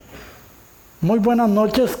Muy buenas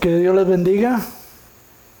noches, que Dios les bendiga.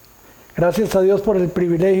 Gracias a Dios por el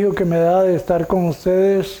privilegio que me da de estar con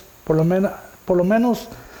ustedes, por lo menos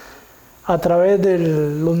a través de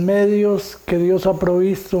los medios que Dios ha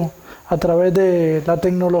provisto, a través de la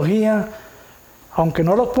tecnología, aunque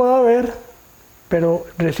no los pueda ver, pero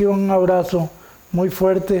recibo un abrazo muy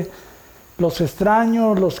fuerte. Los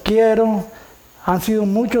extraño, los quiero. Han sido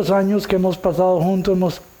muchos años que hemos pasado juntos,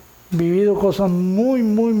 hemos vivido cosas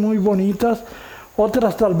muy bonitas,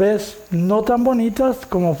 otras tal vez no tan bonitas,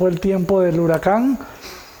 como fue el tiempo del huracán,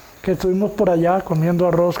 que estuvimos por allá comiendo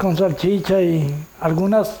arroz con salchicha y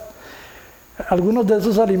algunos de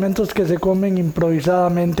esos alimentos que se comen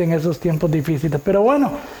improvisadamente en esos tiempos difíciles. Pero bueno,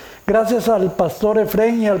 gracias al pastor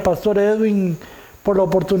Efren y al pastor Edwin por la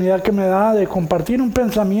oportunidad que me da de compartir un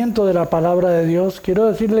pensamiento de la palabra de Dios. Quiero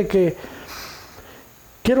decirle que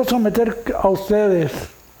quiero someter a ustedes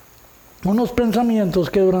unos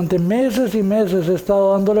pensamientos que durante meses y meses he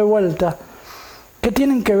estado dándole vuelta, que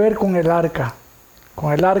tienen que ver con el arca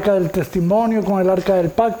del testimonio, con el arca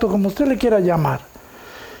del pacto, como usted le quiera llamar.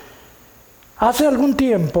 Hace algún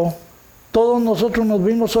tiempo, todos nosotros nos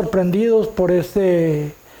vimos sorprendidos por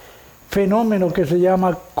este fenómeno que se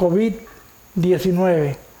llama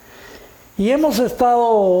COVID-19. Y hemos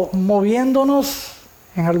estado moviéndonos,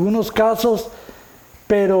 en algunos casos,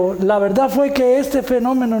 pero la verdad fue que este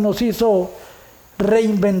fenómeno nos hizo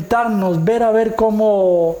reinventarnos, ver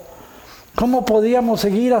cómo podíamos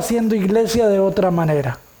seguir haciendo iglesia de otra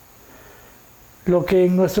manera. Lo que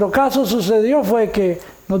en nuestro caso sucedió fue que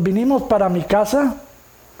nos vinimos para mi casa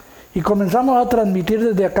y comenzamos a transmitir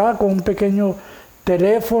desde acá con un pequeño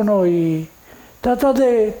teléfono y tratar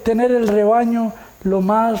de tener el rebaño lo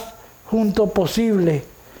más junto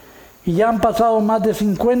posible. Y ya han pasado más de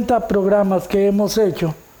 50 programas que hemos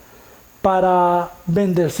hecho para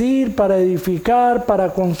bendecir, para edificar, para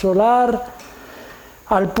consolar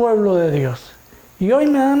al pueblo de Dios. Y hoy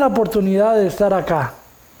me dan la oportunidad de estar acá,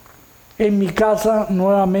 en mi casa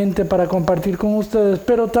nuevamente para compartir con ustedes,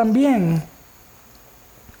 pero también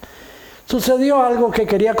sucedió algo que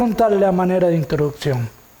quería contarle a manera de introducción.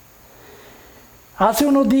 Hace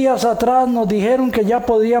unos días atrás nos dijeron que ya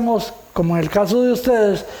podíamos, como en el caso de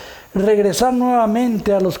ustedes, regresar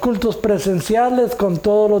nuevamente a los cultos presenciales con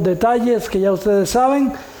todos los detalles que ya ustedes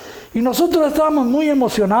saben. Y nosotros estábamos muy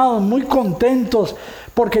emocionados, muy contentos,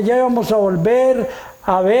 porque ya íbamos a volver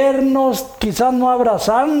a vernos, quizás no a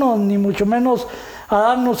abrazarnos, ni mucho menos a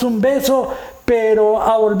darnos un beso, pero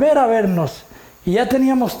a volver a vernos. Y ya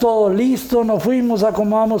teníamos todo listo, nos fuimos,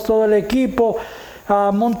 acomodamos todo el equipo,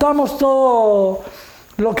 montamos todo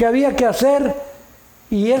lo que había que hacer,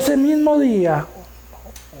 y ese mismo día,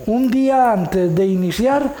 un día antes de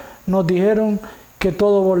iniciar, nos dijeron que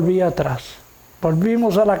todo volvía atrás.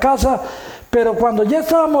 Volvimos a la casa, pero cuando ya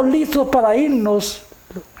estábamos listos para irnos,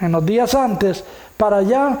 en los días antes, para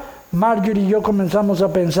allá, Marjorie y yo comenzamos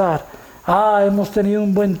a pensar, hemos tenido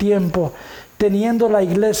un buen tiempo teniendo la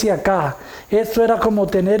iglesia acá. Esto era como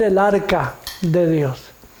tener el arca de Dios.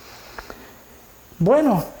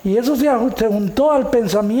 Bueno, y eso se juntó al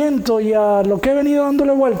pensamiento y a lo que he venido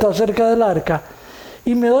dándole vuelta acerca del arca.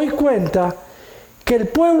 Y me doy cuenta que el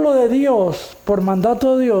pueblo de Dios, por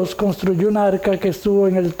mandato de Dios, construyó un arca que estuvo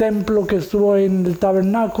en el templo, que estuvo en el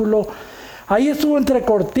tabernáculo. Ahí estuvo entre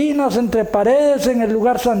cortinas, entre paredes, en el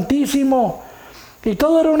lugar santísimo. Y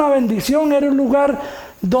todo era una bendición, era un lugar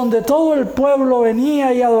donde todo el pueblo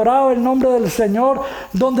venía y adoraba el nombre del Señor,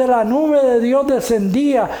 donde la nube de Dios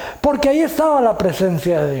descendía, porque ahí estaba la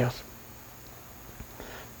presencia de Dios.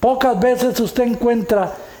 Pocas veces usted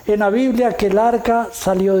encuentra en la Biblia que el arca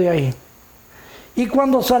salió de ahí. Y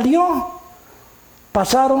cuando salió,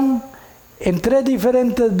 pasaron en 3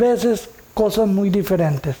 diferentes veces cosas muy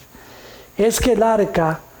diferentes. Es que el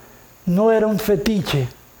arca no era un fetiche,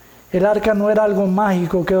 el arca no era algo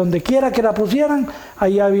mágico, que donde quiera que la pusieran,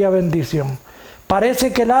 ahí había bendición.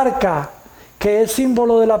 Parece que el arca, que es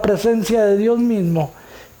símbolo de la presencia de Dios mismo,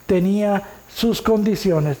 tenía sus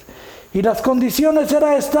condiciones. Y las condiciones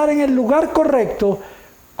era estar en el lugar correcto,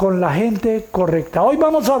 con la gente correcta. Hoy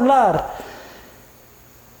vamos a hablar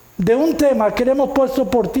de un tema que le hemos puesto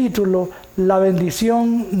por título, La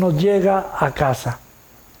bendición nos llega a casa.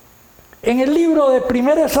 En el libro de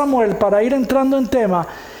 1 Samuel, para ir entrando en tema,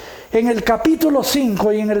 en el capítulo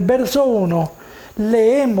 5 y en el verso 1,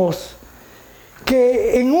 leemos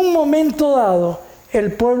que en un momento dado,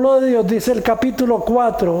 el pueblo de Dios, dice el capítulo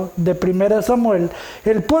 4 de 1 Samuel,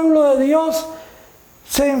 el pueblo de Dios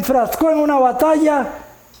se enfrascó en una batalla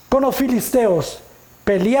con los filisteos.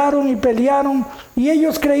 Pelearon y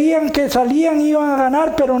ellos creían que iban a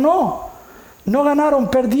ganar, pero no ganaron,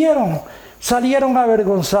 perdieron, salieron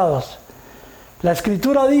avergonzados. La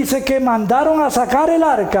Escritura dice que mandaron a sacar el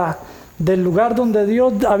arca del lugar donde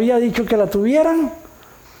Dios había dicho que la tuvieran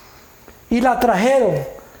y la trajeron.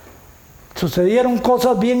 Sucedieron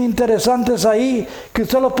cosas bien interesantes ahí, que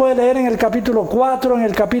usted lo puede leer en el capítulo 4, en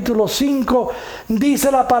el capítulo 5.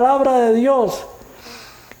 Dice la palabra de Dios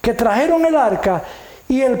que trajeron el arca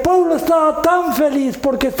y el pueblo estaba tan feliz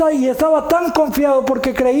estaba tan confiado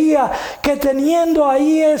porque creía que teniendo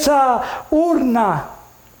ahí esa urna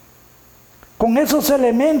con esos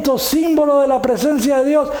elementos, símbolo de la presencia de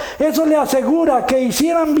Dios, eso le asegura que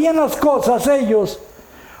hicieran bien las cosas ellos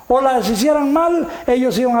o las hicieran mal,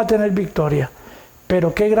 ellos iban a tener victoria.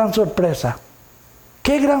 Pero qué gran sorpresa,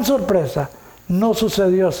 qué gran sorpresa. No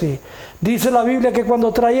sucedió así. Dice la Biblia que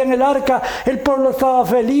cuando traían el arca, el pueblo estaba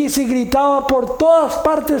feliz y gritaba, por todas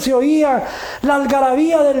partes se oía la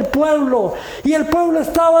algarabía del pueblo. Y el pueblo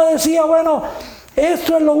decía, bueno,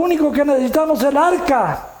 esto es lo único que necesitamos, el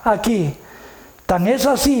arca aquí. Tan es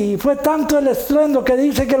así, y fue tanto el estruendo que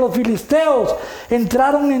dice que los filisteos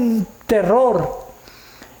entraron en terror.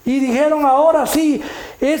 Y dijeron, ahora sí,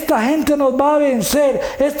 esta gente nos va a vencer,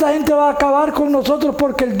 esta gente va a acabar con nosotros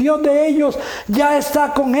porque el Dios de ellos ya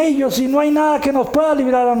está con ellos y no hay nada que nos pueda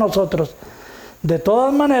librar a nosotros. De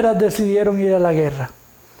todas maneras decidieron ir a la guerra.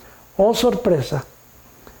 Oh sorpresa,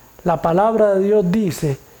 la palabra de Dios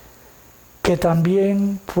dice que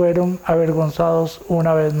también fueron avergonzados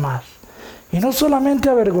una vez más. Y no solamente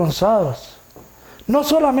avergonzados,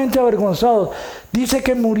 dice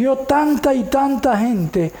que murió tanta y tanta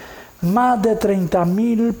gente, más de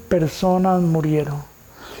 30,000 personas murieron.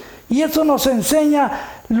 Y eso nos enseña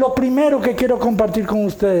lo primero que quiero compartir con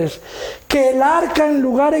ustedes, que el arca en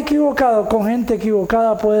lugar equivocado, con gente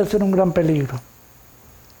equivocada, puede ser un gran peligro.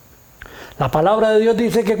 La palabra de Dios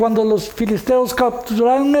dice que cuando los filisteos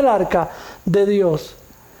capturaron el arca de Dios,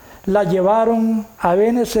 la llevaron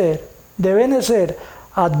de Benecer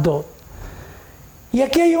a Asdod. Y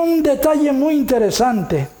aquí hay un detalle muy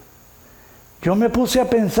interesante. Yo me puse a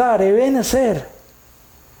pensar, Ebenezer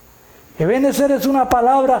es una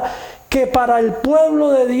palabra que para el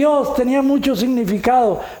pueblo de Dios tenía mucho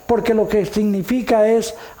significado, porque lo que significa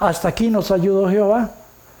es, hasta aquí nos ayudó Jehová.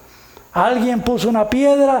 Alguien puso una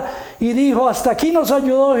piedra y dijo, hasta aquí nos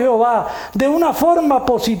ayudó Jehová, de una forma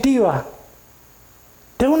positiva.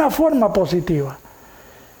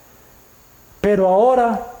 Pero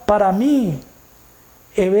ahora, para mí,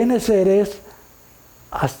 Ebenezer es,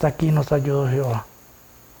 hasta aquí nos ayudó Jehová.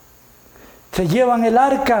 Se llevan el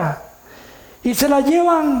arca y se la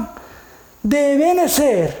llevan de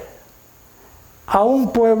Ebenezer a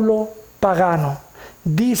un pueblo pagano.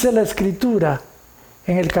 Dice la Escritura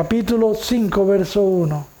en el capítulo 5, verso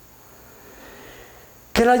 1,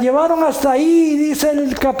 que la llevaron hasta ahí, y dice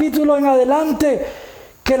el capítulo en adelante,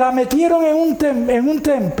 que la metieron en un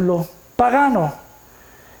templo pagano.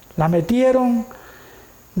 La metieron,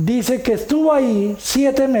 dice que estuvo ahí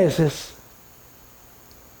 7 meses.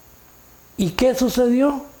 ¿Y qué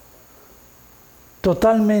sucedió?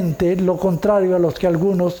 Totalmente lo contrario a lo que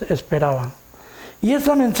algunos esperaban. Y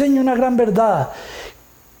eso me enseña una gran verdad.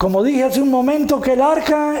 Como dije hace un momento, que el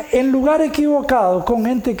arca en lugar equivocado, con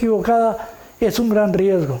gente equivocada, es un gran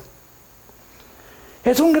riesgo.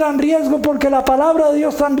 Es un gran riesgo porque la palabra de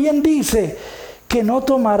Dios también dice que no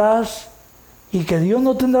tomarás y que Dios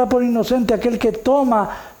no tendrá por inocente aquel que toma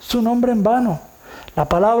su nombre en vano. La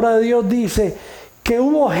palabra de Dios dice que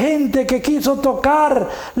hubo gente que quiso tocar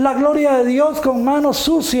la gloria de Dios con manos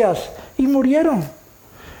sucias y murieron.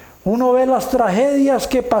 Uno ve las tragedias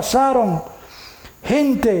que pasaron,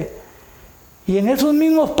 gente, y en esos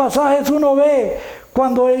mismos pasajes uno ve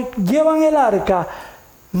cuando llevan el arca,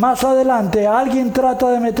 más adelante alguien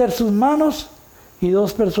trata de meter sus manos y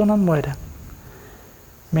 2 personas mueren.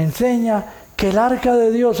 Me enseña que el arca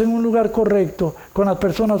de Dios en un lugar correcto, con las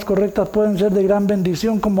personas correctas, pueden ser de gran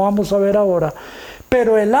bendición, como vamos a ver ahora.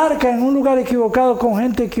 Pero el arca en un lugar equivocado, con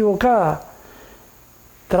gente equivocada,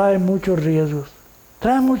 trae muchos riesgos.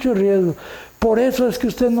 Por eso es que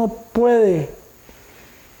usted no puede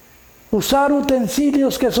usar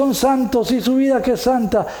utensilios que son santos y su vida que es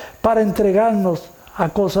santa para entregarnos a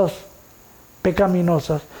cosas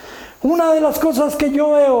pecaminosas. Una de las cosas que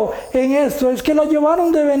yo veo en esto es que lo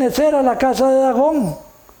llevaron de Benecer a la casa de Dagón.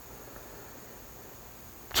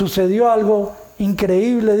 Sucedió algo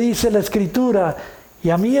increíble, dice la Escritura, y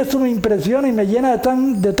a mí esto me impresiona y me llena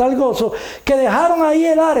de tal gozo, que dejaron ahí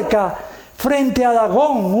el arca frente a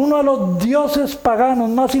Dagón, uno de los dioses paganos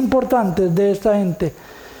más importantes de esta gente.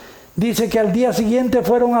 Dice que al día siguiente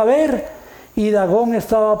fueron a ver y Dagón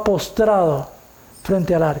estaba postrado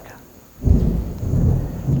frente al arca.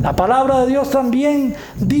 La palabra de Dios también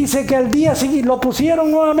dice que al día siguiente lo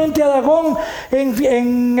pusieron nuevamente a Dagón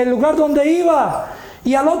en el lugar donde iba.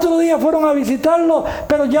 Y al otro día fueron a visitarlo,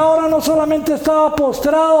 pero ya ahora no solamente estaba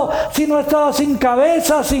postrado, sino estaba sin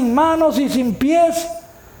cabeza, sin manos y sin pies.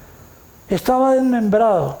 Estaba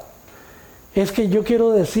desmembrado. Es que yo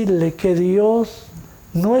quiero decirle que Dios,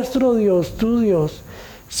 nuestro Dios, tu Dios,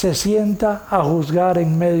 se sienta a juzgar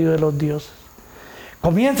en medio de los dioses.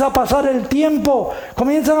 Comienza a pasar el tiempo,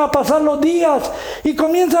 comienzan a pasar los días y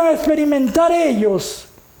comienzan a experimentar ellos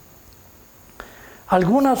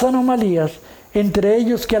algunas anomalías, entre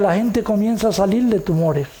ellos que a la gente comienza a salirle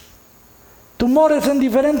tumores en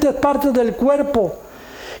diferentes partes del cuerpo,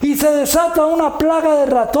 y se desata una plaga de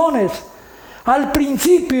ratones. Al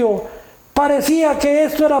principio parecía que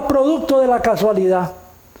esto era producto de la casualidad,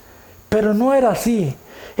 pero no era así.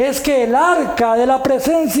 Es que el arca de la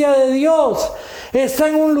presencia de Dios está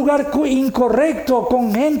en un lugar incorrecto,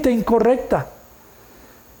 con gente incorrecta.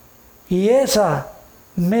 Y esa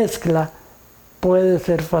mezcla puede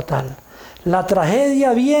ser fatal. La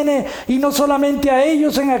tragedia viene, y no solamente a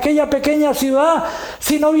ellos en aquella pequeña ciudad,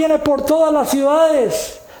 sino viene por todas las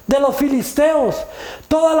ciudades de los filisteos.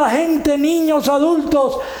 Toda la gente, niños,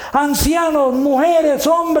 adultos, ancianos, mujeres,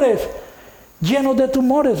 hombres, llenos de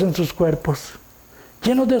tumores en sus cuerpos.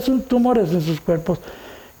 Llenos de tumores en sus cuerpos.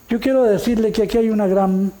 Yo quiero decirle que aquí hay una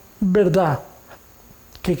gran verdad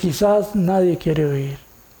que quizás nadie quiere oír.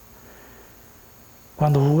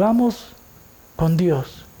 Cuando jugamos con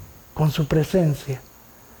Dios, con su presencia,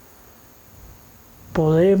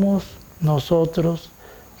 podemos nosotros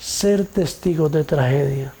ser testigos de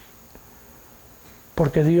tragedias,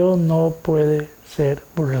 porque Dios no puede ser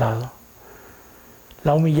burlado.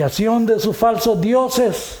 La humillación de sus falsos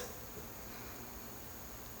dioses,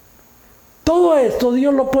 todo esto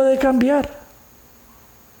Dios lo puede cambiar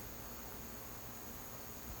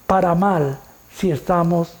para mal si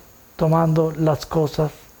estamos tomando las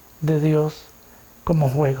cosas de Dios como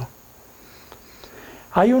juego.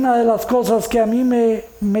 Hay una de las cosas que a mí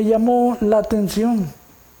me llamó la atención,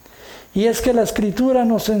 y es que la Escritura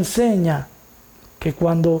nos enseña que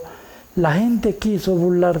cuando la gente quiso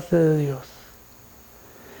burlarse de Dios,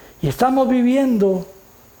 y estamos viviendo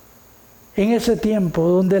en ese tiempo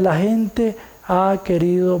donde la gente ha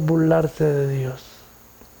querido burlarse de Dios.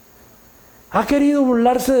 Ha querido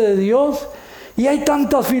burlarse de Dios, y hay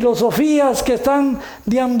tantas filosofías que están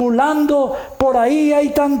deambulando por ahí,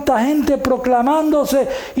 hay tanta gente proclamándose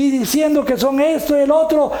y diciendo que son esto y el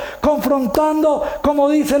otro, confrontando, como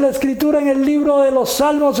dice la Escritura en el libro de los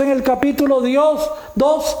Salmos, en el capítulo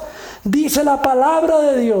 2, dice la palabra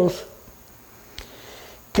de Dios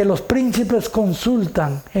que los príncipes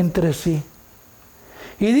consultan entre sí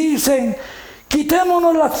y dicen: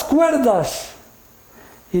 quitémonos las cuerdas.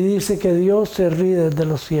 Y dice que Dios se ríe desde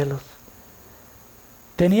los cielos.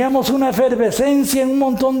 Teníamos una efervescencia en un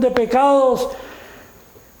montón de pecados,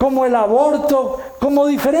 como el aborto, como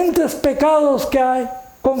diferentes pecados que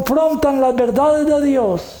confrontan las verdades de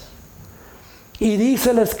Dios. Y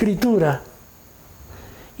dice la Escritura,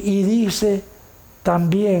 y dice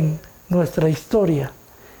también nuestra historia,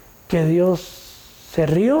 que Dios se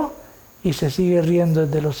rió y se sigue riendo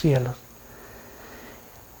desde los cielos.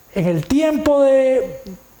 En el tiempo de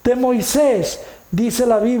Moisés, dice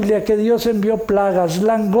la Biblia que Dios envió plagas,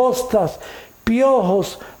 langostas,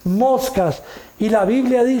 piojos, moscas, y la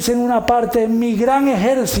Biblia dice en una parte: mi gran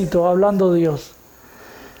ejército, hablando Dios.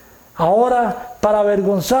 Ahora, para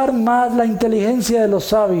avergonzar más la inteligencia de los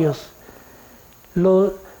sabios,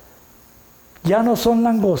 ya no son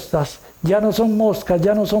langostas, ya no son moscas,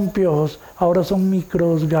 ya no son piojos, ahora son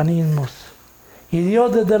microorganismos. Y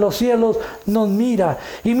Dios desde los cielos nos mira,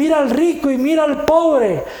 y mira al rico y mira al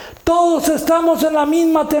pobre. Todos estamos en la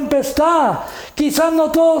misma tempestad. Quizás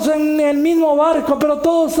no todos en el mismo barco, pero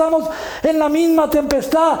todos estamos en la misma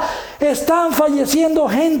tempestad. Están falleciendo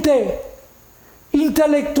gente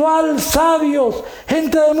intelectual, sabios,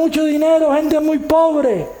 gente de mucho dinero, gente muy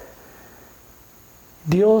pobre.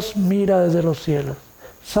 Dios mira desde los cielos.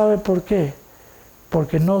 ¿Sabe por qué?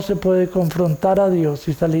 Porque no se puede confrontar a Dios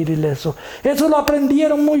y salir ileso. Eso lo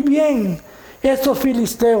aprendieron muy bien estos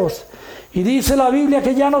filisteos. Y dice la Biblia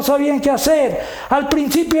que ya no sabían qué hacer. Al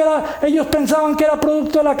principio ellos pensaban que era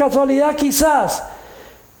producto de la casualidad quizás,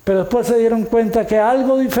 pero después se dieron cuenta que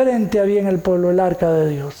algo diferente había en el pueblo, el arca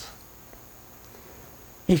de Dios.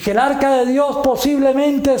 Y que el arca de Dios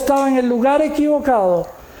posiblemente estaba en el lugar equivocado,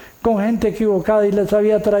 con gente equivocada, y les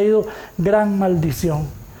había traído gran maldición.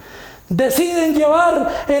 Deciden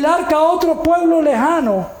llevar el arca a otro pueblo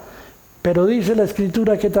lejano, pero dice la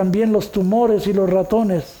Escritura que también los tumores y los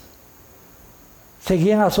ratones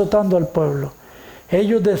seguían azotando al pueblo.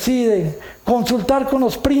 ellos deciden consultar con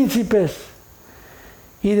los príncipes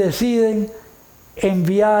y deciden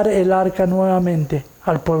enviar el arca nuevamente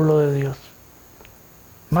al pueblo de Dios.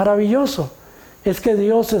 Maravilloso. Es que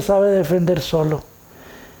Dios se sabe defender solo.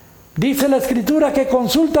 Dice la Escritura que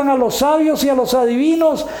consultan a los sabios y a los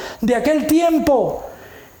adivinos de aquel tiempo.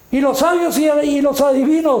 Y los sabios y los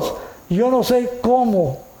adivinos, yo no sé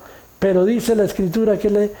cómo, pero dice la Escritura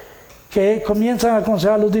que comienzan a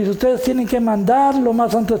aconsejarlos. Dice, ustedes tienen que mandar lo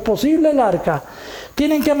más antes posible el arca.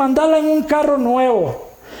 Tienen que mandarla en un carro nuevo.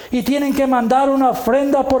 Y tienen que mandar una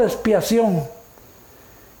ofrenda por expiación.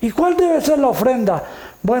 ¿Y cuál debe ser la ofrenda?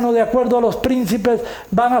 Bueno, de acuerdo a los príncipes,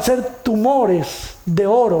 van a ser tumores de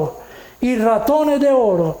oro y ratones de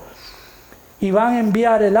oro. Y van a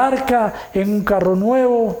enviar el arca en un carro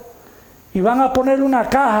nuevo. Y van a poner una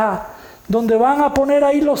caja donde van a poner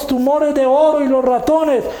ahí los tumores de oro y los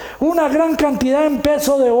ratones. Una gran cantidad en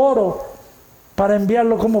peso de oro para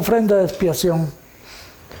enviarlo como ofrenda de expiación.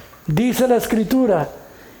 Dice la Escritura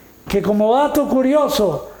que, como dato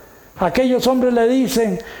curioso, aquellos hombres le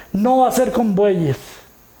dicen, no va a ser con bueyes,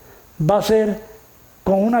 va a ser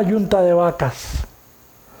con una yunta de vacas.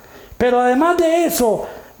 Pero además de eso,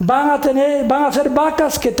 van a ser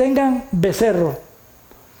vacas que tengan becerro.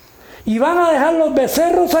 Y van a dejar los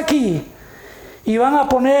becerros aquí y van a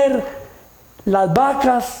poner las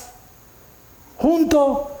vacas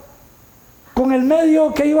junto con el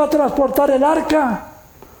medio que iba a transportar el arca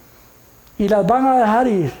y las van a dejar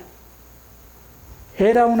ir.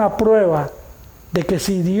 Era una prueba de que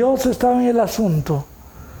si Dios estaba en el asunto,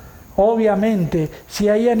 obviamente si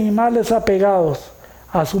hay animales apegados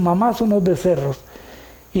a su mamá son los becerros,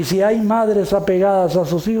 y si hay madres apegadas a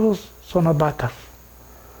sus hijos son las vacas.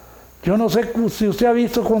 Yo no sé si usted ha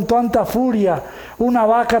visto con tanta furia una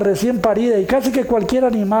vaca recién parida, y casi que cualquier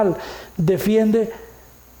animal defiende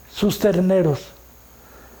sus terneros.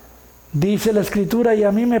 Dice la Escritura, y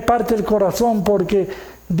a mí me parte el corazón porque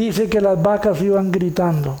dice que las vacas iban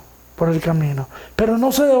gritando por el camino, pero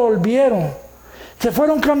no se devolvieron. Se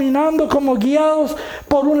fueron caminando como guiados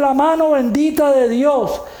por la mano bendita de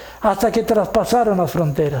Dios hasta que traspasaron las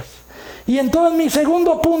fronteras. Y entonces mi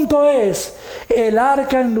segundo punto es el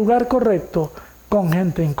arca en lugar correcto con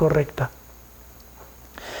gente incorrecta.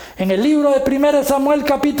 En el libro de 1 Samuel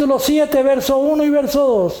capítulo 7, verso 1 y verso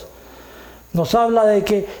 2, nos habla de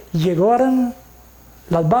que llegaron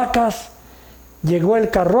las vacas, llegó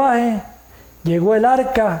el carruaje, llegó el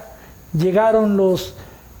arca, llegaron los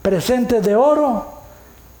presentes de oro,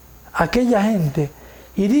 aquella gente.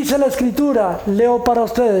 Y dice la Escritura, leo para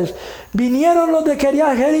ustedes, vinieron los de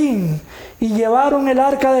Kiriat Jearim y llevaron el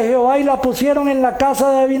arca de Jehová y la pusieron en la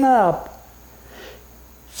casa de Abinadab,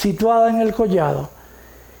 situada en el collado.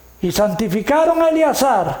 Y santificaron a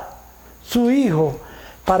Eleazar, su hijo,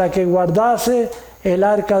 para que guardase el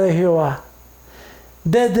arca de Jehová.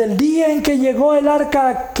 Desde el día en que llegó el arca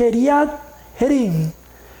a Kiriat Jearim,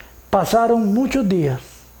 pasaron muchos días,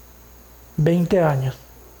 20 años.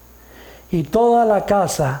 Y toda la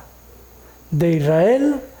casa de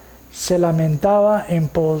Israel se lamentaba en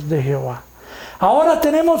pos de Jehová. Ahora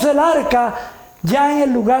tenemos el arca ya en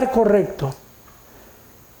el lugar correcto.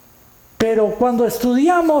 Pero cuando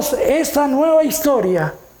estudiamos esta nueva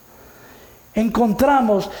historia,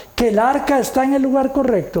 encontramos que el arca está en el lugar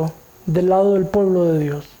correcto, del lado del pueblo de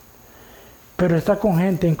Dios, pero está con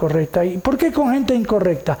gente incorrecta. ¿Y por qué con gente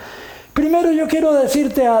incorrecta? Primero yo quiero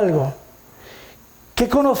decirte algo, que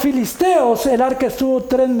con los filisteos el arca estuvo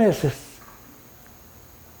 3 meses.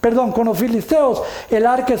 Perdón, con los filisteos el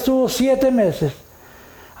arca estuvo 7 meses.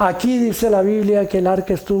 Aquí dice la Biblia que el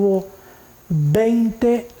arca estuvo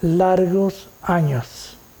 20 largos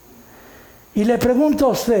años. Y le pregunto a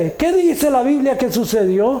usted, ¿qué dice la Biblia que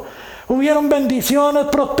sucedió? Hubieron bendiciones,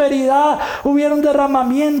 prosperidad, hubieron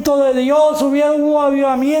derramamiento de Dios, hubo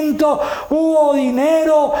avivamiento, hubo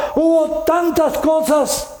dinero, hubo tantas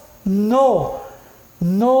cosas. No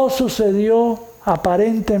sucedió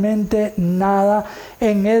aparentemente nada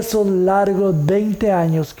en esos largos 20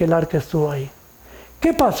 años que el arca estuvo ahí.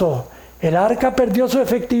 ¿Qué pasó? ¿El arca perdió su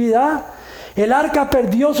efectividad? ¿El arca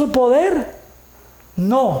perdió su poder?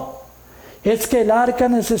 No. Es que el arca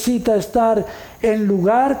necesita estar en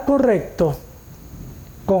lugar correcto,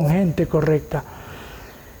 con gente correcta.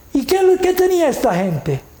 ¿Y qué tenía esta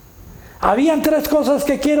gente? Habían 3 cosas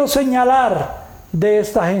que quiero señalar de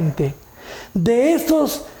esta gente. De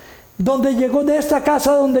esta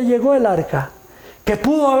casa donde llegó el arca, que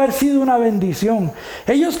pudo haber sido una bendición.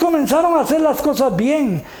 Ellos comenzaron a hacer las cosas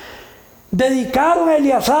bien. Dedicaron a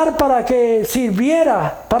Eleazar para que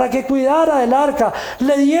sirviera, para que cuidara del arca.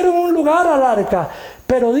 Le dieron un lugar al arca.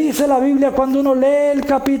 Pero dice la Biblia, cuando uno lee el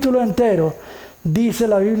capítulo entero, dice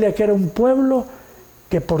la Biblia que era un pueblo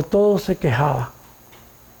que por todo se quejaba.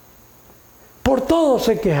 Por todo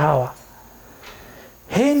se quejaba.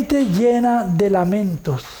 Gente llena de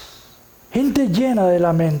lamentos. Gente llena de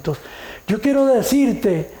lamentos. Yo quiero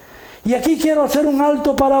decirte, y aquí quiero hacer un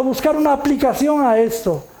alto para buscar una aplicación a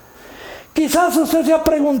esto. Quizás usted se ha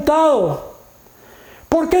preguntado,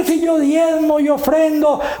 ¿por qué si yo diezmo y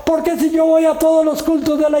ofrendo? ¿Por qué si yo voy a todos los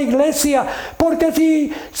cultos de la iglesia? ¿Por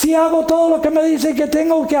qué si hago todo lo que me dice que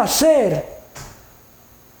tengo que hacer?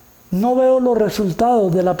 No veo los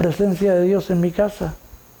resultados de la presencia de Dios en mi casa.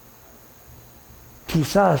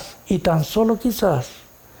 Quizás, y tan solo quizás,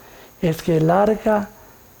 es que el arca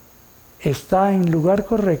está en el lugar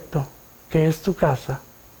correcto, que es tu casa,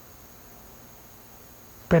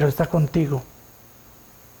 pero está contigo,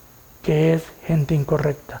 que es gente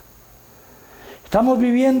incorrecta. Estamos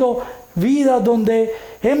viviendo vidas donde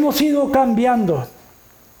hemos ido cambiando.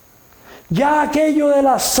 Ya aquello de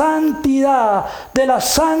la santidad, de la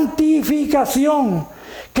santificación,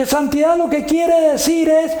 que santidad lo que quiere decir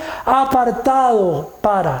es apartado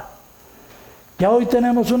para. Ya hoy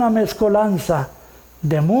tenemos una mezcolanza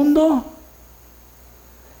de mundo,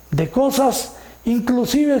 de cosas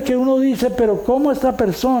inclusive que uno dice, pero ¿cómo esta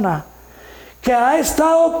persona que ha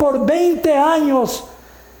estado por 20 años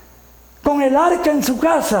con el arca en su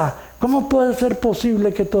casa, cómo puede ser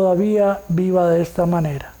posible que todavía viva de esta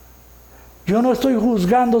manera? Yo no estoy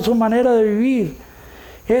juzgando su manera de vivir,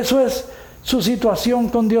 eso es su situación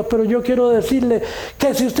con Dios, pero yo quiero decirle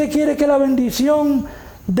que si usted quiere que la bendición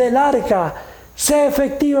del arca sea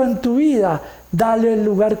efectiva en tu vida, dale el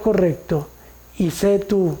lugar correcto y sé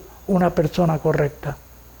tú una persona correcta.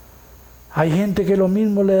 Hay gente que lo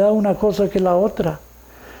mismo le da una cosa que la otra.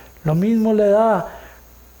 Lo mismo le da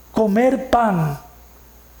comer pan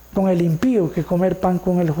con el impío que comer pan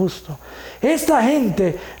con el justo. Esta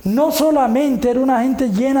gente no solamente era una gente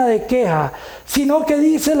llena de queja, sino que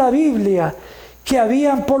dice la Biblia que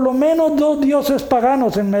habían por lo menos 2 dioses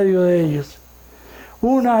paganos en medio de ellos.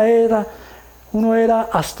 Uno era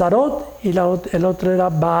Astarot y el otro era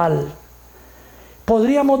Baal.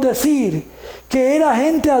 Podríamos decir que era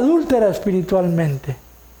gente adúltera espiritualmente.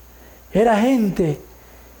 Era gente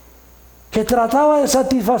que trataba de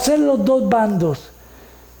satisfacer los 2 bandos.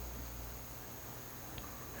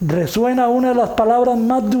 Resuena una de las palabras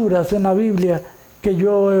más duras en la Biblia que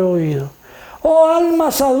yo he oído. Oh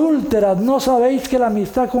almas adúlteras, ¿no sabéis que la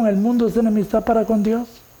amistad con el mundo es enemistad para con Dios?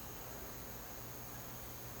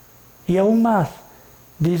 Y aún más,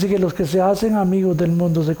 dice que los que se hacen amigos del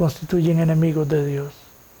mundo se constituyen enemigos de Dios.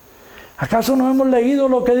 ¿Acaso no hemos leído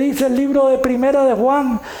lo que dice el libro de Primera de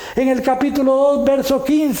Juan en el capítulo 2, verso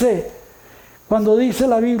 15? Cuando dice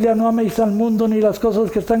la Biblia, no améis al mundo ni las cosas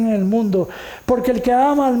que están en el mundo, porque el que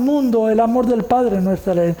ama al mundo, el amor del Padre no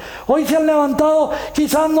está en él. Hoy se han levantado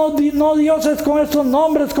quizás no dioses con estos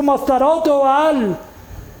nombres como Astarot o Baal,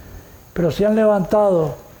 pero se han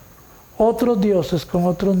levantado otros dioses con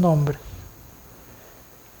otros nombres.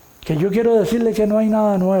 Que yo quiero decirle que no hay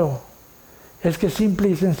nada nuevo, es que simple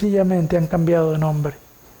y sencillamente han cambiado de nombre.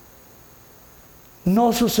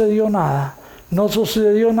 No sucedió nada. No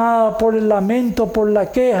sucedió nada por el lamento, por la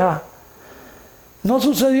queja. No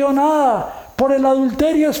sucedió nada por el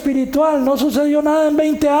adulterio espiritual. No sucedió nada en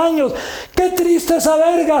 20 años. Qué triste es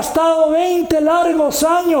haber gastado 20 largos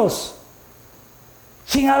años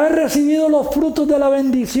sin haber recibido los frutos de la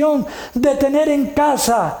bendición de tener en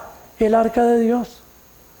casa el arca de Dios.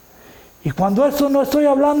 Y cuando esto no estoy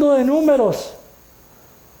hablando de números,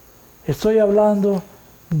 estoy hablando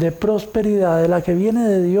de prosperidad, de la que viene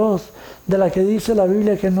de Dios, de la que dice la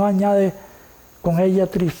Biblia que no añade con ella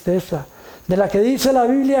tristeza, de la que dice la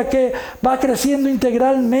Biblia que va creciendo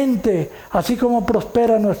integralmente, así como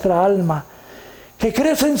prospera nuestra alma, que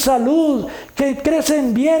crece en salud, que crece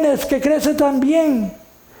en bienes, que crece también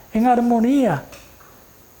en armonía,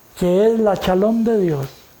 que es la shalom de Dios,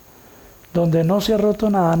 donde no se ha roto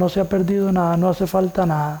nada, no se ha perdido nada, no hace falta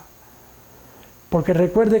nada. Porque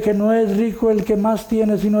recuerde que no es rico el que más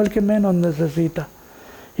tiene, sino el que menos necesita.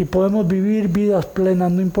 Y podemos vivir vidas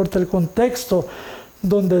plenas, no importa el contexto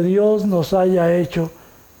donde Dios nos haya hecho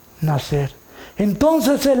nacer.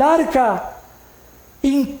 Entonces el arca,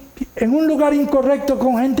 en un lugar incorrecto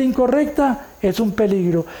con gente incorrecta, es un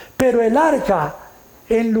peligro. Pero el arca,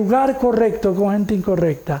 en lugar correcto con gente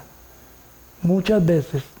incorrecta, muchas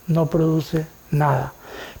veces no produce nada.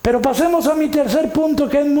 Pero pasemos a mi tercer punto,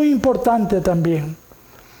 que es muy importante también.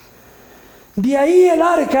 De ahí el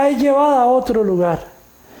arca es llevada a otro lugar.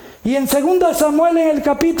 Y en 2 Samuel, en el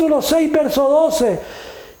capítulo 6, verso 12,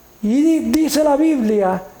 y dice la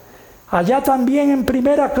Biblia, allá también en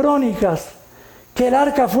Primera Crónicas, que el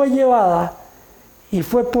arca fue llevada y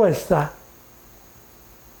fue puesta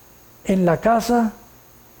en la casa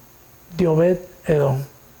de Obed-Edom.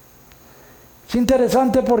 Es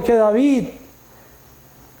interesante porque David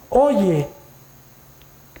oye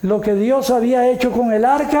lo que Dios había hecho con el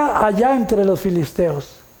arca allá entre los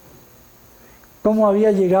filisteos. Cómo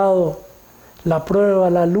había llegado la prueba,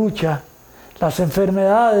 la lucha, las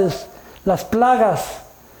enfermedades, las plagas.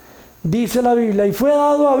 Dice la Biblia, y fue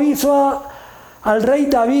dado aviso al rey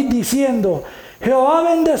David diciendo: Jehová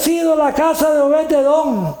ha bendecido la casa de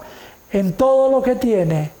Obed-Edom en todo lo que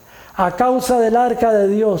tiene, a causa del arca de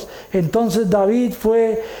Dios. Entonces David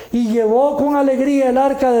fue y llevó con alegría el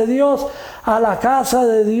arca de Dios a la casa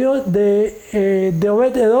de Dios de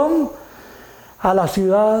Obed-Edom, a la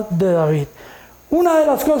ciudad de David. Una de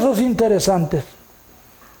las cosas interesantes,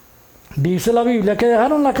 dice la Biblia, que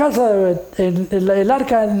dejaron la casa de el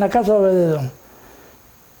arca en la casa de Obed-Edom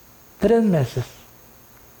 3 meses.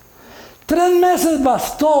 3 meses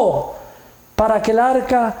bastó para que el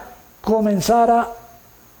arca comenzara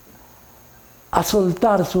a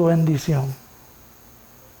soltar su bendición.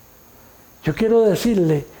 Yo quiero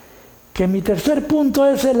decirle que mi tercer punto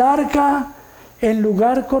es el arca en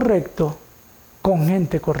lugar correcto, con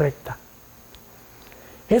gente correcta.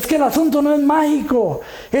 Es que el asunto no es mágico,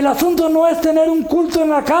 el asunto no es tener un culto en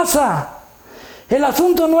la casa, el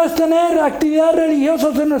asunto no es tener actividades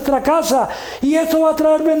religiosas en nuestra casa y eso va a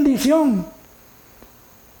traer bendición.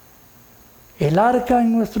 El arca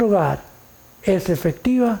en nuestro hogar es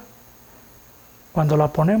efectiva cuando la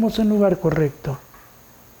ponemos en lugar correcto,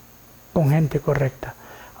 con gente correcta.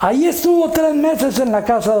 Ahí estuvo 3 meses en la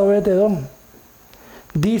casa de Obed-Edom.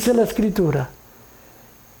 Dice la Escritura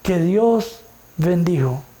que Dios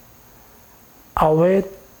bendijo a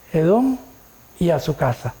Obed-Edom y a su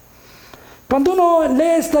casa. Cuando uno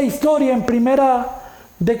lee esta historia en Primera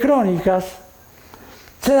de Crónicas,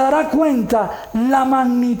 se dará cuenta la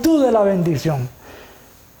magnitud de la bendición.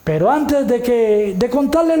 Pero antes de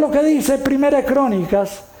contarle lo que dice Primera de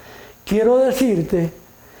Crónicas, quiero decirte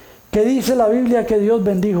que dice la Biblia que Dios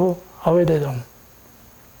bendijo a Obed-Edom.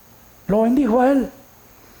 Lo bendijo a él.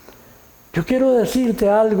 Yo quiero decirte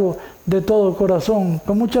algo de todo corazón,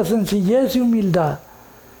 con mucha sencillez y humildad.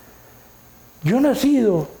 Yo no he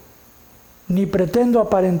sido, ni pretendo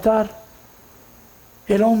aparentar,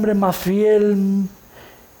 el hombre más fiel,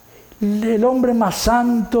 el hombre más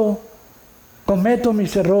santo. Cometo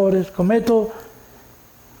mis errores,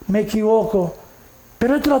 me equivoco,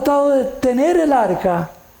 pero he tratado de tener el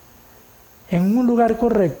arca en un lugar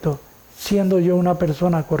correcto, siendo yo una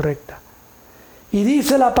persona correcta. Y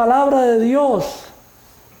dice la palabra de Dios,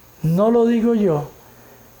 no lo digo yo,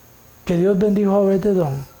 que Dios bendijo a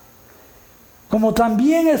Obed-Edom. Como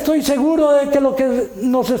también estoy seguro de que los que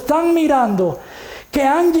nos están mirando, que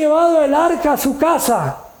han llevado el arca a su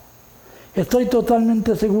casa, estoy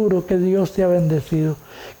totalmente seguro que Dios te ha bendecido.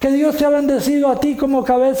 Que Dios te ha bendecido a ti como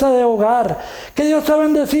cabeza de hogar. Que Dios te ha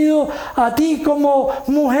bendecido a ti como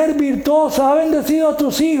mujer virtuosa. Ha bendecido a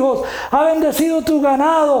tus hijos. Ha bendecido tu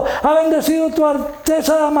ganado. Ha bendecido tu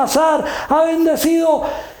artesa de amasar.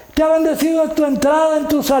 Te ha bendecido en tu entrada, en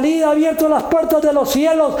tu salida. Ha abierto las puertas de los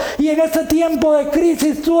cielos. Y en este tiempo de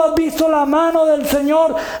crisis tú has visto la mano del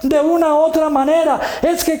Señor de una u otra manera.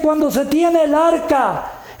 Es que cuando se tiene el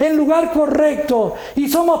arca en lugar correcto y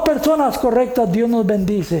somos personas correctas, Dios nos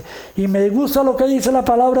bendice. Y me gusta lo que dice la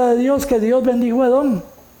palabra de Dios, que Dios bendijo a Edom.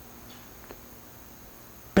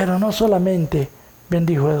 Pero no solamente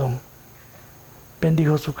bendijo a Edom,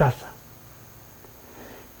 bendijo su casa.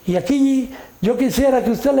 Y aquí yo quisiera que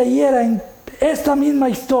usted leyera en esta misma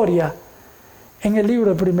historia en el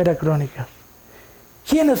libro de Primera Crónicas.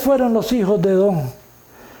 ¿Quiénes fueron los hijos de Edom?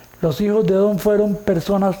 Los hijos de Edom fueron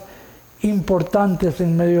personas importantes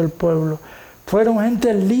en medio del pueblo. Fueron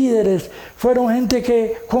gente líderes, fueron gente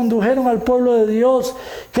que condujeron al pueblo de Dios,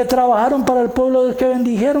 que trabajaron para el pueblo de Dios, que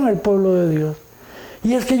bendijeron al pueblo de Dios.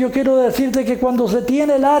 Y es que yo quiero decirte que cuando se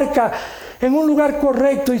tiene el arca en un lugar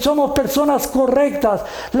correcto y somos personas correctas,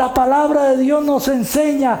 la palabra de Dios nos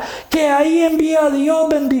enseña que ahí envía Dios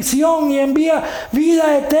bendición y envía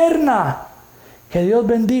vida eterna. Que Dios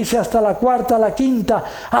bendice hasta la 4ª, la 5ª,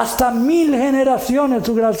 hasta 1000 generaciones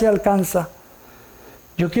su gracia alcanza.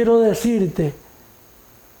 Yo quiero decirte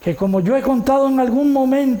que como yo he contado en algún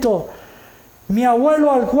momento, mi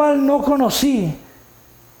abuelo al cual no conocí,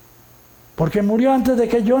 porque murió antes de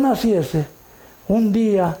que yo naciese, un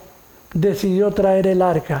día decidió traer el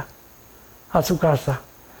arca a su casa.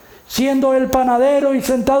 Siendo el panadero y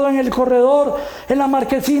sentado en el corredor, en la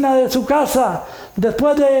marquesina de su casa,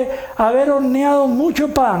 después de haber horneado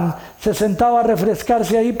mucho pan, se sentaba a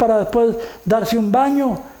refrescarse ahí para después darse un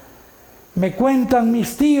baño. Me cuentan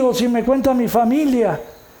mis tíos y me cuenta mi familia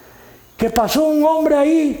que pasó un hombre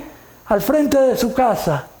ahí al frente de su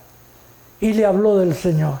casa y le habló del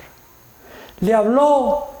Señor. Le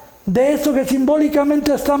habló de eso que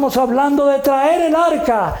simbólicamente estamos hablando, de traer el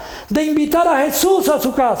arca, de invitar a Jesús a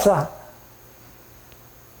su casa.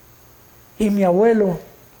 Y mi abuelo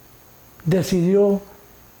decidió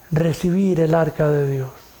recibir el arca de Dios.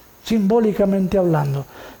 Simbólicamente hablando,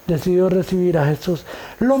 decidió recibir a Jesús.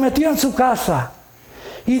 Lo metió en su casa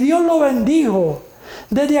y Dios lo bendijo.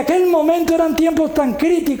 Desde aquel momento eran tiempos tan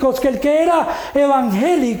críticos que el que era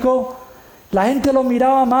evangélico, la gente lo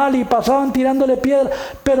miraba mal y pasaban tirándole piedras,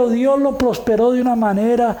 pero Dios lo prosperó de una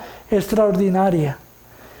manera extraordinaria.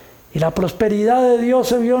 Y la prosperidad de Dios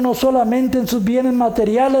se vio no solamente en sus bienes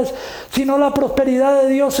materiales, sino la prosperidad de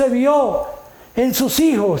Dios se vio en sus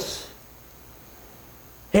hijos,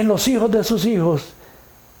 en los hijos de sus hijos,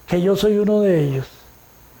 que yo soy uno de ellos,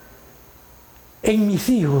 en mis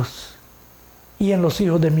hijos y en los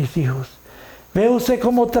hijos de mis hijos. Ve usted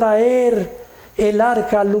cómo traer el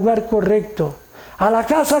arca al lugar correcto, a la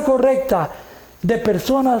casa correcta, de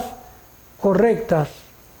personas correctas,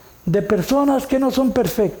 de personas que no son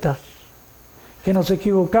perfectas, que nos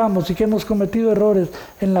equivocamos y que hemos cometido errores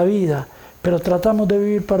en la vida, pero tratamos de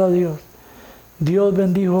vivir para Dios. Dios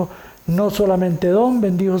bendijo no solamente Don,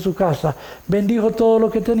 bendijo su casa, bendijo todo lo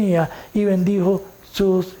que tenía y bendijo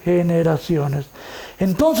sus generaciones.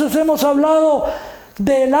 Entonces hemos hablado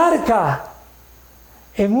del arca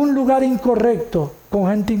en un lugar incorrecto, con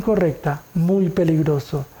gente incorrecta, muy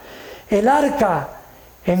peligroso. El arca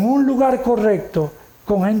en un lugar correcto,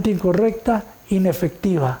 con gente incorrecta,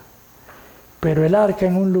 inefectiva. Pero el arca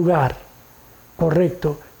en un lugar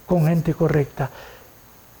correcto, con gente correcta,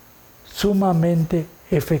 sumamente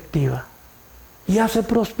efectiva. Y hace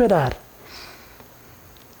prosperar.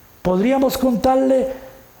 Podríamos contarle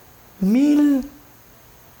 1000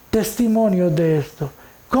 testimonios de esto.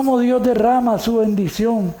 Cómo Dios derrama su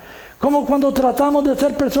bendición. Cómo cuando tratamos de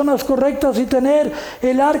ser personas correctas y tener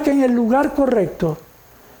el arca en el lugar correcto,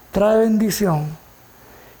 trae bendición.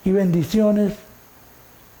 Y bendiciones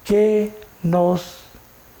que nos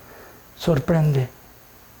sorprende.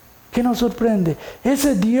 ¿Qué nos sorprende?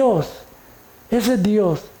 Ese Dios.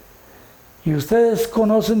 Y ustedes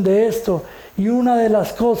conocen de esto. Y una de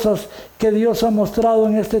las cosas que Dios ha mostrado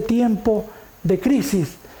en este tiempo de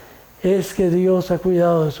crisis es que Dios ha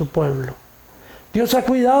cuidado de su pueblo. Dios ha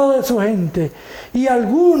cuidado de su gente. Y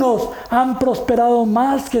algunos han prosperado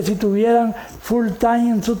más que si tuvieran full time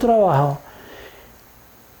en su trabajo.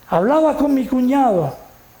 Hablaba con mi cuñado.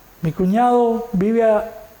 Mi cuñado vive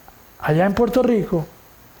allá en Puerto Rico.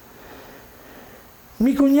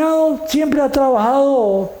 Mi cuñado siempre ha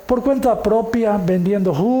trabajado por cuenta propia,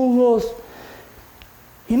 vendiendo jugos.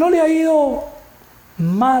 Y no le ha ido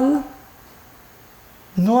mal.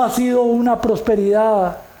 No ha sido una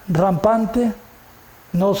prosperidad rampante,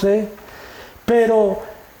 no sé. Pero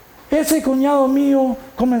ese cuñado mío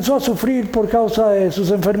comenzó a sufrir por causa de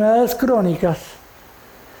sus enfermedades crónicas.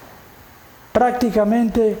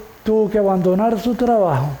 Prácticamente tuvo que abandonar su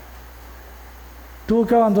trabajo.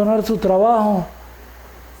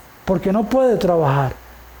 Porque no puede trabajar.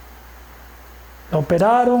 Lo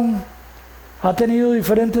operaron, ha tenido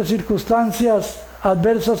diferentes circunstancias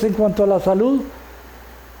adversas en cuanto a la salud.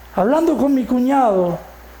 Hablando con mi cuñado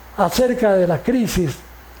acerca de la crisis,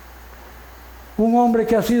 un hombre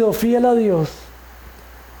que ha sido fiel a Dios,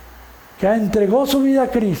 que entregó su vida a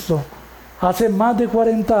Cristo hace más de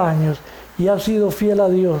 40 años y ha sido fiel a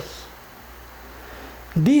Dios.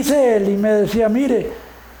 Dice él y me decía, mire,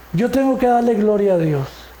 yo tengo que darle gloria a Dios,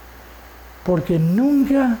 porque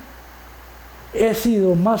nunca he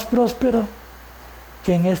sido más próspero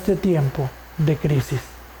que en este tiempo de crisis.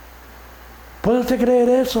 ¿Puede usted creer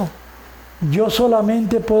eso? Yo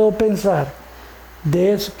solamente puedo pensar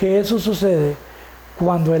que eso sucede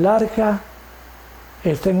cuando el arca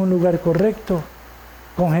está en un lugar correcto,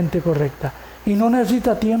 con gente correcta. Y no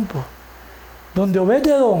necesita tiempo. Donde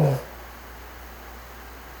Obed-Edom,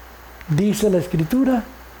 dice la Escritura,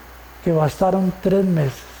 que bastaron 3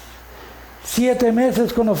 meses. 7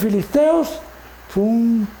 meses con los filisteos fue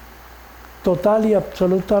un total y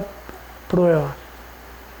absoluta prueba.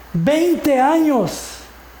 20 años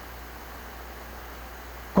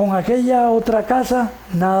con aquella otra casa,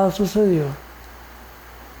 nada sucedió.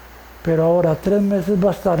 Pero ahora 3 meses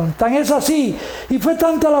bastaron. Tan es así, y fue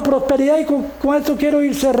tanta la prosperidad, y con esto quiero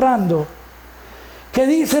ir cerrando, que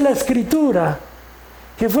dice la Escritura,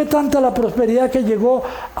 que fue tanta la prosperidad que llegó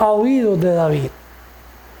a oídos de David.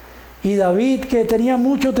 Y David, que tenía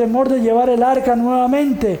mucho temor de llevar el arca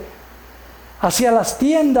nuevamente hacia las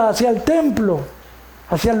tiendas, hacia el templo,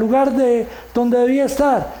 hacia el lugar de donde debía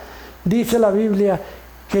estar. Dice la Biblia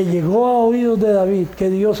que llegó a oídos de David que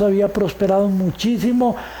Dios había prosperado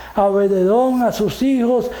muchísimo a Obed-edom, a sus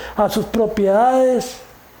hijos, a sus propiedades,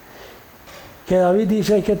 que David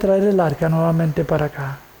dice hay que traer el arca nuevamente para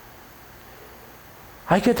acá.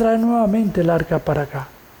 Hay que traer nuevamente el arca para acá.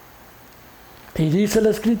 Y dice la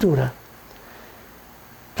Escritura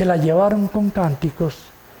que la llevaron con cánticos,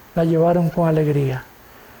 la llevaron con alegría.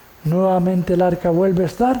 Nuevamente el arca vuelve a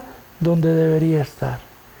estar donde debería estar.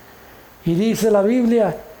 Y dice la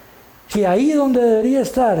Biblia que ahí donde debería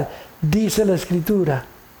estar, dice la Escritura,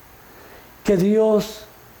 que Dios,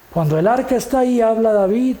 cuando el arca está ahí, habla a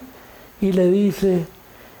David y le dice: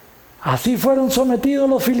 así fueron sometidos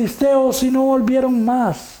los filisteos y no volvieron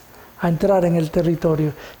más a entrar en el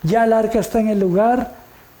territorio. Ya el arca está en el lugar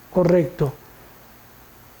correcto,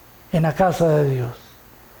 en la casa de Dios.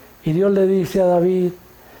 Y Dios le dice a David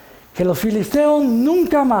que los filisteos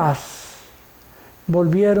nunca más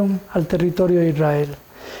volvieron al territorio de Israel.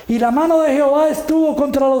 Y la mano de Jehová estuvo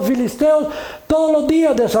contra los filisteos todos los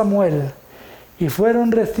días de Samuel. Y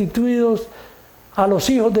fueron restituidos a los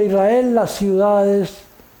hijos de Israel las ciudades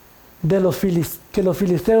que los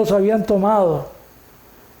filisteos habían tomado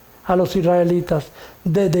a los israelitas,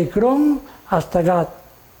 desde Ecrón hasta Gat.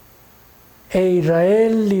 E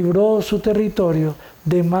Israel libró su territorio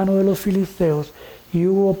de mano de los filisteos, y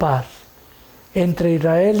hubo paz entre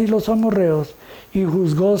Israel y los amorreos, y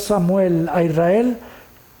juzgó Samuel a Israel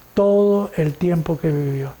todo el tiempo que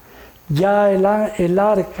vivió. Ya el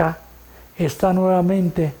arca está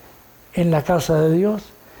nuevamente en la casa de Dios,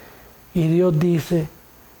 y Dios dice: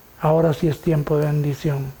 ahora sí es tiempo de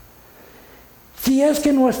bendición. Si es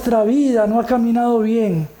que nuestra vida no ha caminado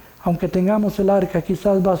bien, aunque tengamos el arca,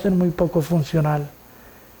 quizás va a ser muy poco funcional.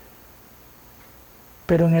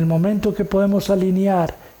 Pero en el momento que podemos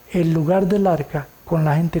alinear el lugar del arca con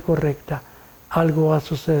la gente correcta, algo va a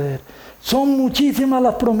suceder. Son muchísimas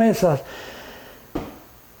las promesas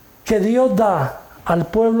que Dios da al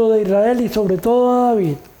pueblo de Israel y sobre todo a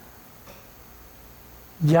David.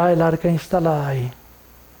 Ya el arca instalada ahí.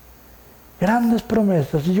 Grandes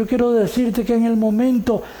promesas. Y yo quiero decirte que en el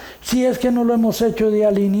momento, si es que no lo hemos hecho, de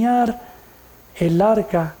alinear el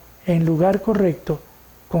arca en lugar correcto,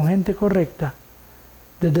 con gente correcta,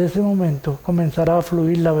 desde ese momento comenzará a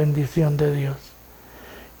fluir la bendición de Dios.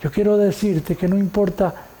 Yo quiero decirte que no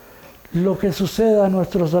importa lo que suceda a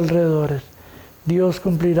nuestros alrededores, Dios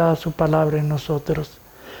cumplirá su palabra en nosotros.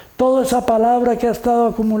 Toda esa palabra que ha estado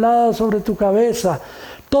acumulada sobre tu cabeza,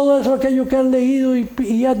 todo eso aquello que has leído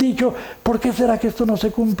y has dicho: ¿por qué será que esto no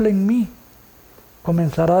se cumple en mí?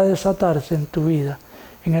 Comenzará a desatarse en tu vida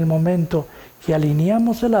en el momento que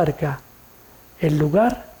alineamos el arca, el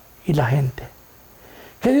lugar y la gente.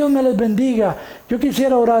 Que Dios me les bendiga. Yo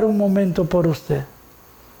quisiera orar un momento por usted.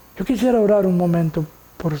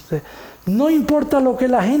 No importa lo que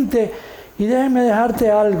la gente, y déjeme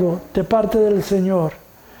dejarte algo de parte del Señor,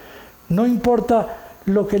 no importa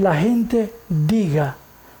lo que la gente diga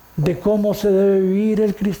de cómo se debe vivir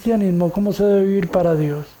el cristianismo, cómo se debe vivir para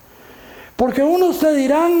Dios. Porque unos te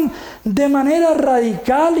dirán de manera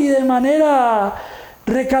radical y de manera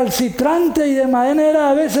recalcitrante y de manera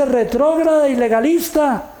a veces retrógrada y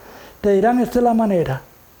legalista, te dirán: esta es la manera.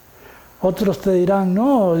 Otros te dirán: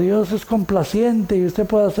 no, Dios es complaciente y usted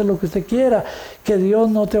puede hacer lo que usted quiera, que Dios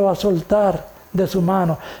no te va a soltar de su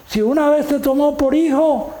mano. Si una vez te tomó por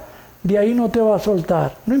hijo, de ahí no te va a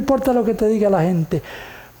soltar. No importa lo que te diga la gente,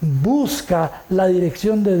 busca la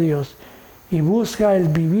dirección de Dios y busca el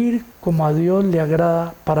vivir como a Dios le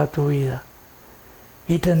agrada para tu vida.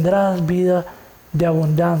 Y tendrás vida de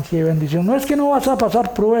abundancia y bendición. No es que no vas a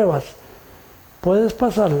pasar pruebas, puedes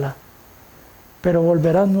pasarla, pero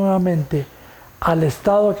volverás nuevamente al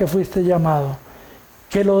estado a que fuiste llamado.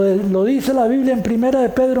 Que lo dice la Biblia en 1 de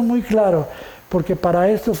Pedro muy claro, porque para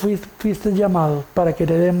esto fuiste llamado, para que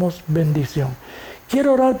le demos bendición.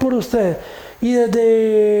 Quiero orar por usted. Y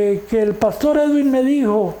desde que el pastor Edwin me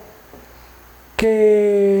dijo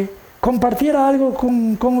que compartiera algo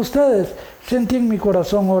con ustedes, sentí en mi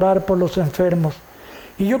corazón orar por los enfermos.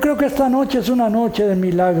 Y yo creo que esta noche es una noche de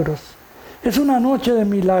milagros. Es una noche de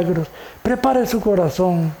milagros. Prepare su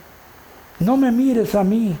corazón. No me mires a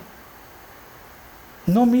mí.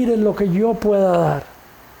 No mires lo que yo pueda dar.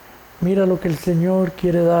 Mira lo que el Señor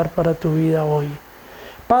quiere dar para tu vida hoy.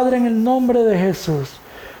 Padre, en el nombre de Jesús,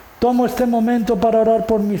 tomo este momento para orar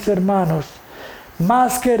por mis hermanos.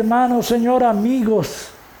 Más que hermanos, Señor, amigos,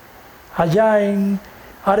 allá en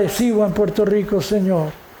Arecibo, en Puerto Rico, Señor.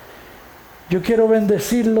 Yo quiero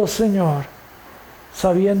bendecirlos, Señor,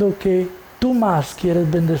 sabiendo que tú más quieres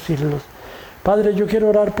bendecirlos. Padre, yo quiero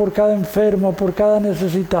orar por cada enfermo, por cada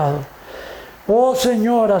necesitado. Oh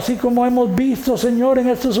Señor, así como hemos visto, Señor, en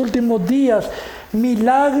estos últimos días,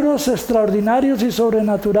 milagros extraordinarios y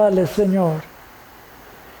sobrenaturales, Señor.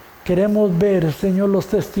 Queremos ver, Señor, los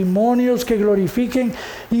testimonios que glorifiquen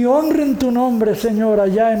y honren tu nombre, Señor,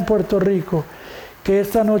 allá en Puerto Rico. Que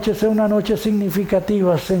esta noche sea una noche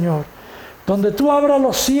significativa, Señor, donde tú abras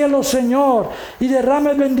los cielos, Señor, y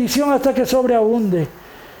derrames bendición hasta que sobreabunde.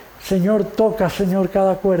 Señor, toca, Señor,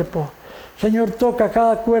 cada cuerpo. Señor, toca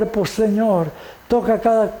cada cuerpo, Señor. Toca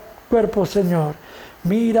cada cuerpo, Señor.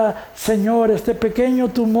 Mira, Señor, este pequeño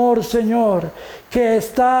tumor, Señor, que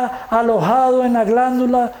está alojado en la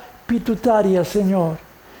glándula pituitaria, Señor.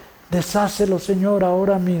 Deshácelo, Señor,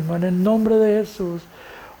 ahora mismo, en el nombre de Jesús.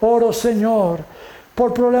 Oro, Señor,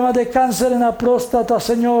 por problemas de cáncer en la próstata,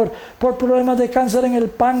 Señor, por problemas de cáncer en el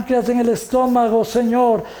páncreas, en el estómago,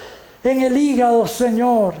 Señor, en el hígado,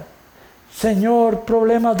 Señor. Señor,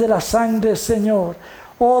 problemas de la sangre, Señor.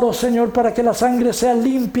 Oro, Señor, para que la sangre sea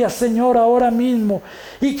limpia, Señor, ahora mismo,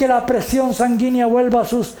 y que la presión sanguínea vuelva a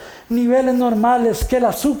sus niveles normales, que el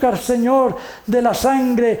azúcar, Señor, de la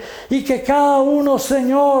sangre, y que cada uno,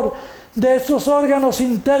 Señor, de estos órganos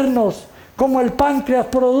internos, como el páncreas,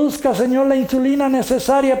 produzca, Señor, la insulina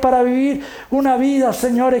necesaria para vivir una vida,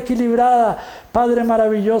 Señor, equilibrada. Padre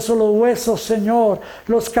maravilloso, los huesos, Señor,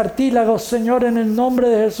 los cartílagos, Señor, en el nombre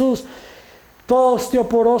de Jesús, toda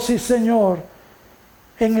osteoporosis, Señor,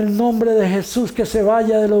 en el nombre de Jesús, que se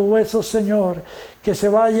vaya de los huesos, Señor, que se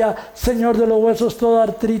vaya, Señor, de los huesos toda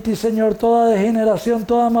artritis, Señor, toda degeneración,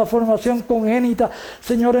 toda malformación congénita,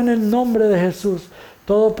 Señor, en el nombre de Jesús.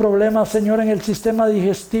 Todo problema, Señor, en el sistema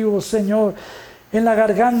digestivo, Señor, en la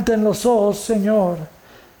garganta, en los ojos, Señor.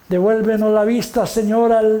 Devuélvenos la vista,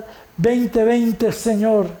 Señor, al 2020,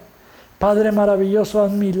 Señor. Padre maravilloso,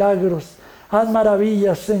 haz milagros, haz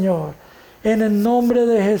maravillas, Señor. En el nombre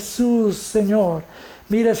de Jesús, Señor.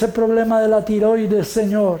 Mira ese problema de la tiroides,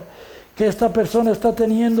 Señor, que esta persona está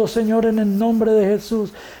teniendo, Señor, en el nombre de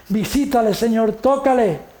Jesús. Visítale, Señor,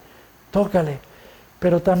 tócale, tócale.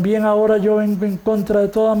 Pero también ahora yo vengo en contra de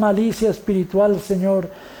toda malicia espiritual, Señor,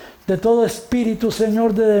 de todo espíritu,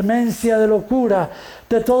 Señor, de demencia, de locura,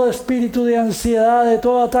 de todo espíritu de ansiedad, de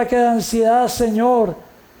todo ataque de ansiedad, Señor,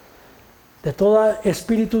 de todo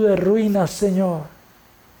espíritu de ruina, Señor.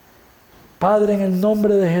 Padre, en el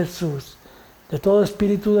nombre de Jesús, de todo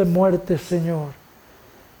espíritu de muerte, Señor.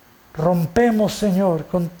 Rompemos, Señor,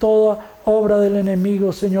 con toda obra del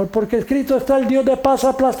enemigo, Señor, porque escrito está: el Dios de paz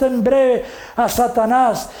aplasta en breve a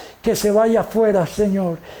Satanás. Que se vaya afuera,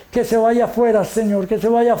 Señor, que se vaya afuera, Señor, que se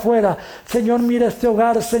vaya afuera. Señor, mira este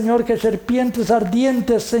hogar, Señor, que serpientes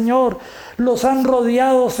ardientes, Señor, los han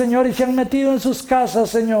rodeado, Señor, y se han metido en sus casas,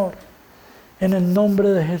 Señor. En el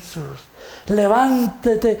nombre de Jesús,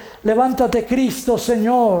 levántate, Cristo,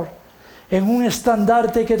 Señor, en un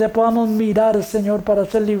estandarte que te podamos mirar, Señor, para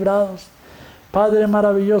ser librados. Padre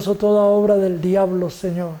maravilloso, toda obra del diablo,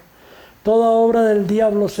 Señor, toda obra del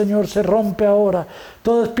diablo, Señor, se rompe ahora.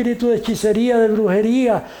 Todo espíritu de hechicería, de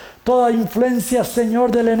brujería, toda influencia,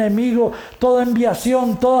 Señor, del enemigo, toda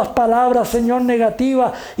enviación, todas palabras, Señor,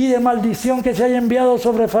 negativas y de maldición que se haya enviado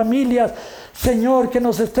sobre familias, Señor, que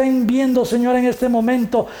nos estén viendo, Señor, en este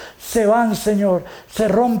momento, se van, Señor, se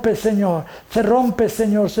rompe, Señor, se rompe,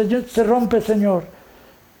 Señor, se rompe, Señor.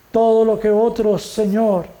 Todo lo que otros,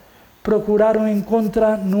 Señor, procuraron en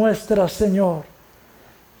contra nuestra, Señor,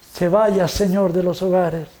 se vaya, Señor, de los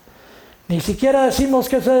hogares. Ni siquiera decimos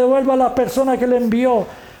que se devuelva a la persona que le envió,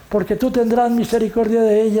 porque tú tendrás misericordia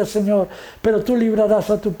de ella, Señor, pero tú librarás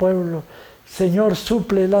a tu pueblo. Señor,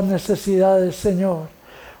 suple las necesidades, Señor.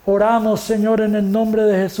 Oramos, Señor, en el nombre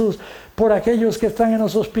de Jesús, por aquellos que están en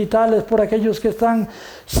los hospitales, por aquellos que están,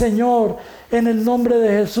 Señor, en el nombre de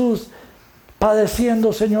Jesús,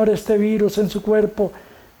 padeciendo, Señor, este virus en su cuerpo.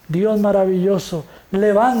 Dios maravilloso,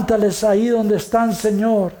 levántales ahí donde están,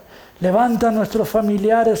 Señor. Levanta a nuestros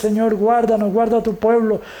familiares, Señor, guárdanos, guarda a tu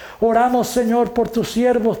pueblo. Oramos, Señor, por tus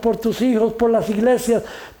siervos, por tus hijos, por las iglesias,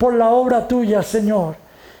 por la obra tuya, Señor.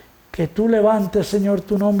 Que tú levantes, Señor,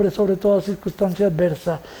 tu nombre sobre toda circunstancia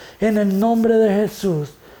adversa. En el nombre de Jesús.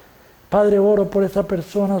 Padre, oro por esa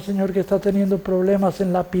persona, Señor, que está teniendo problemas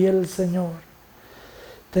en la piel, Señor.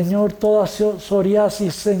 Señor, toda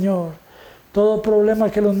psoriasis, Señor. Todo problema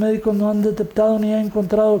que los médicos no han detectado ni han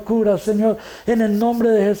encontrado cura, Señor, en el nombre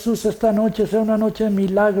de Jesús, esta noche sea una noche de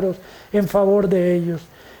milagros en favor de ellos.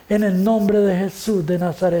 En el nombre de Jesús de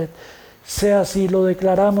Nazaret, sea así, lo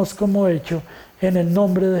declaramos como hecho, en el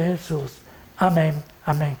nombre de Jesús. Amén,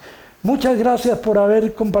 amén. Muchas gracias por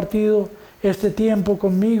haber compartido este tiempo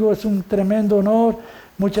conmigo, es un tremendo honor.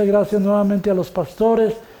 Muchas gracias nuevamente a los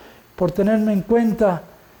pastores por tenerme en cuenta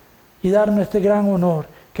y darme este gran honor.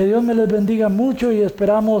 Que Dios me les bendiga mucho y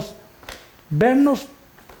esperamos vernos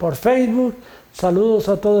por Facebook. Saludos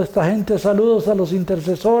a toda esta gente, saludos a los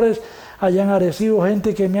intercesores allá en Arecibo,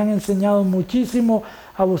 gente que me han enseñado muchísimo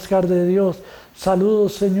a buscar de Dios.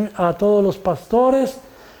 Saludos, Señor, a todos los pastores,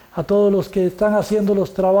 a todos los que están haciendo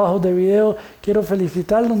los trabajos de video. Quiero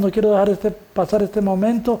felicitarlos, no quiero dejar pasar este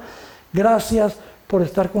momento. Gracias por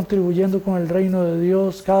estar contribuyendo con el reino de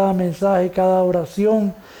Dios. Cada mensaje, cada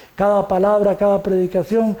oración, cada palabra, cada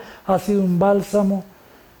predicación ha sido un bálsamo,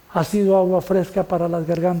 ha sido agua fresca para las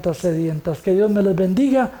gargantas sedientas. Que Dios me les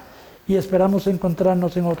bendiga y esperamos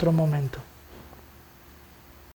encontrarnos en otro momento.